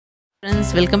Friends,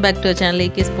 welcome back to our channel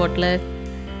AK Spotlight.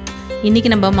 இன்னைக்கு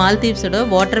நம்ம மால்தீவ்ஸோட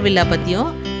water villa பத்தியும்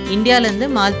இந்தியால இருந்து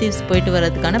மால்தீவ்ஸ் போயிட்டு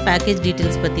வரதுக்கான பேக்கேஜ்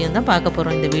டீடைல்ஸ் பத்தியும் தான் பார்க்க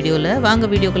போறோம் இந்த வீடியோல.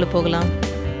 வாங்க வீடியோக்குள்ள போகலாம்.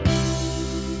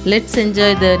 Let's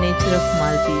enjoy the nature of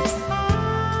Maldives.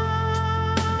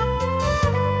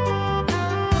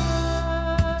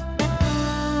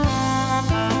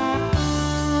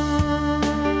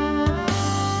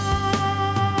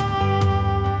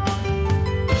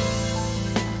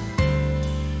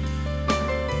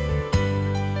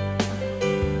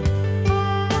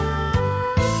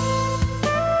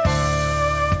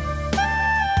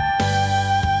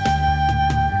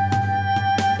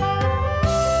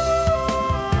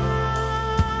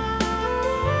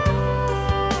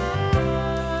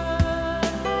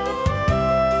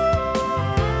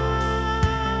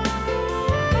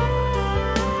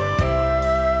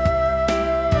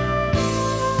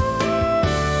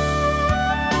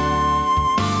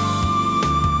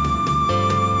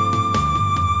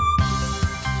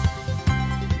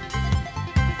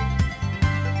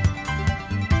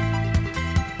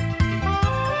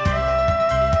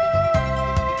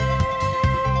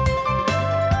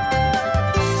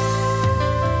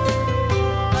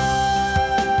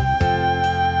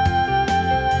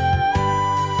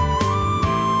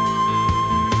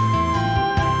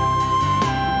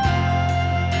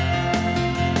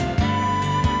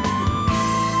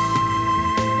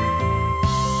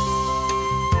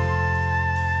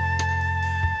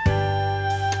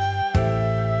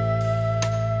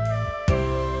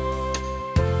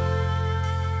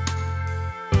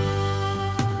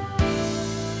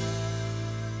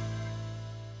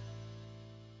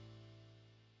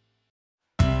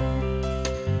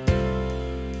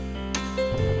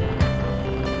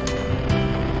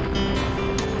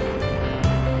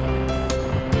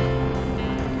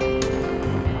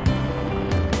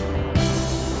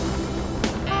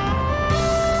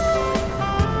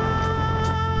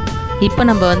 இப்போ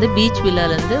நம்ம வந்து பீச்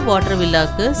வில்லால இருந்து வாட்டர்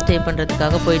வில்லாக்கு ஸ்டே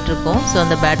பண்றதுக்காக போயிட்டு இருக்கோம். சோ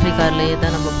அந்த பேட்டரி கார்லயே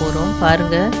தான் நம்ம போறோம்.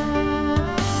 பாருங்க.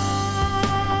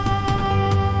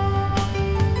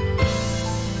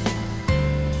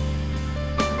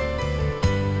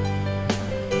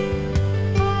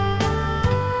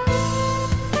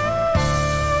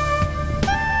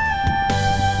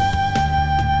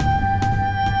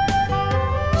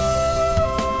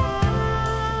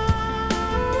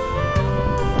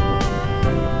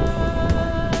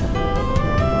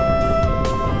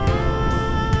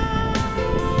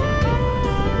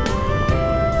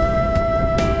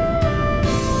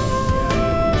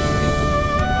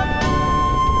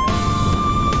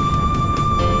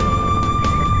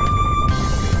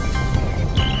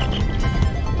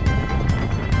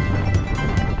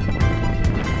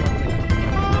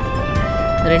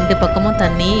 ரெண்டு பக்கமும்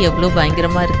தண்ணி எவ்வளோ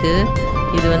பயங்கரமாக இருக்குது.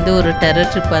 இது வந்து ஒரு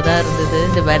டெரர் ட்ரிப்பாக தான் இருந்தது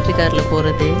இந்த பேட்டரி காரில்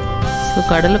போகிறது. ஸோ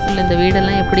கடலுக்குள்ளே இந்த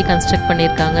வீடெல்லாம் எப்படி கன்ஸ்ட்ரக்ட்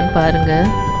பண்ணியிருக்காங்கன்னு பாருங்கள்.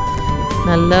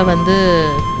 நல்லா வந்து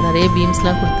நிறைய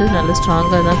பீம்ஸ்லாம் கொடுத்து நல்லா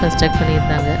ஸ்ட்ராங்காக தான் கன்ஸ்ட்ரக்ட்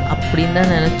பண்ணியிருந்தாங்க அப்படின்னு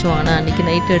தான் நினச்சோம். ஆனால் அன்றைக்கி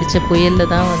நைட் அடித்த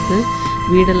புயலில் தான் வந்து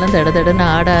வீடெல்லாம் தடன்னு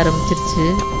ஆட ஆரம்பிச்சிருச்சு.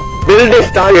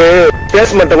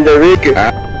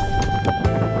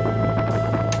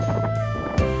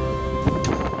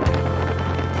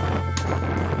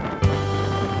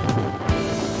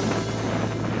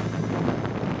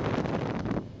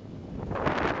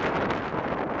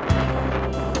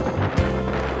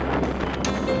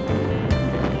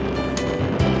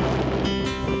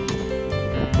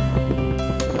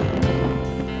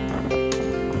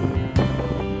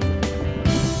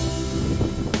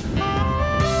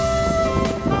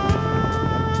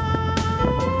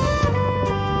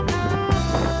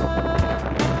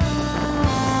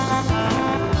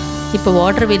 இப்போ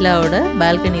வாட்டர் வில்லாவோட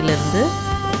பால்கனிலேருந்து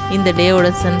இந்த டேவோட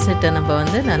சன்செட்டை நம்ம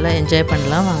வந்து நல்லா என்ஜாய்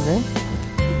பண்ணலாம். வாங்க.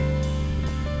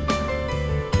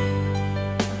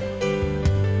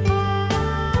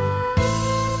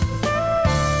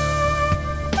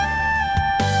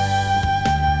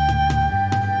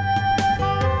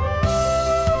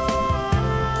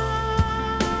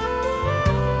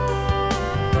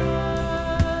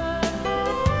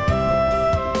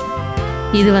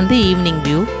 இது வந்து ஈவினிங்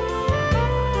வியூ.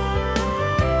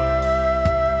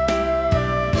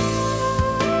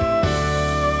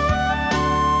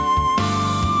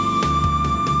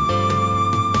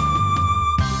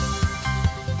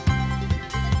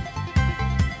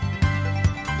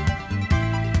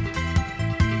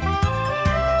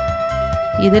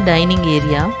 இது டைனிங்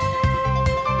ஏரியா.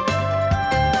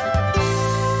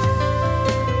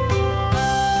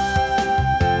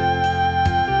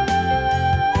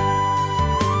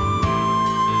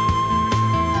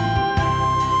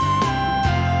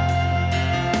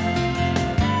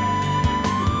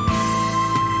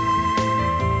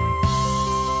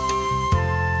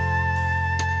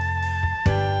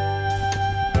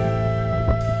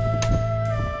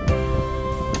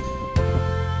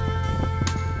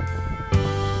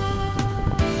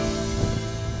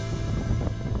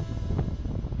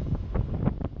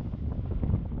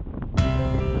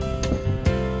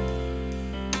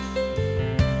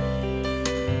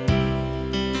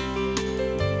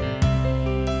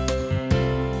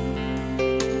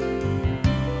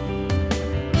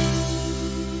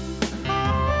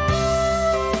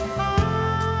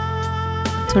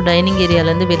 ஸோ டைனிங்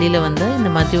ஏரியாலேருந்து வெளியில் வந்தால் இந்த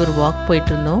மாதிரி ஒரு வாக்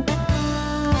போயிட்டுருந்தோம்.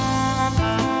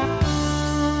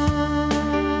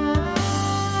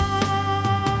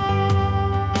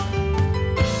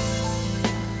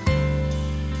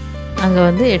 அங்கே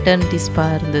வந்து எட்டர்னிட்டி ஸ்பா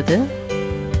இருந்தது.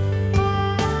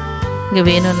 இங்கே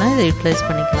வேணும்னா இதை யூட்டிலைஸ்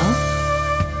பண்ணிக்கலாம்.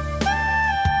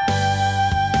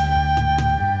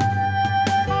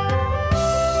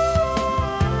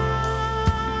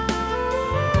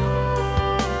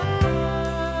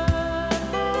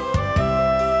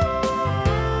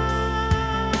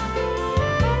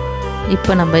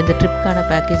 இப்போ நம்ம இந்த ட்ரிப்க்கான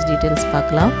பேக்கேஜ் டீட்டெயில்ஸ்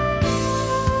பார்க்கலாம்.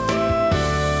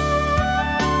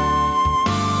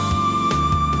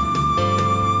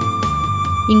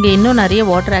 இங்கே இன்னும் நிறைய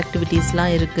வாட்டர்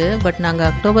ஆக்டிவிட்டீஸ்லாம் இருக்குது. பட் நாங்கள்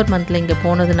அக்டோபர் மந்தில் இங்கே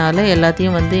போனதுனால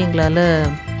எல்லாத்தையும் வந்து எங்களால்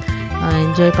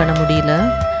என்ஜாய் பண்ண முடியல.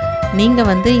 நீங்கள்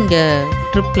வந்து இங்கே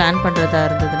ட்ரிப் பிளான் பண்ணுறதா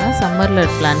இருந்ததுன்னா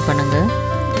சம்மரில் பிளான் பண்ணுங்கள்.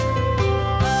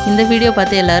 இந்த வீடியோ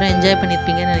பார்த்து எல்லோரும் என்ஜாய்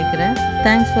பண்ணியிருப்பீங்கன்னு நினைக்கிறேன்.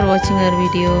 தேங்க்ஸ் ஃபார் வாட்சிங் அவர்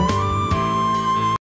வீடியோ.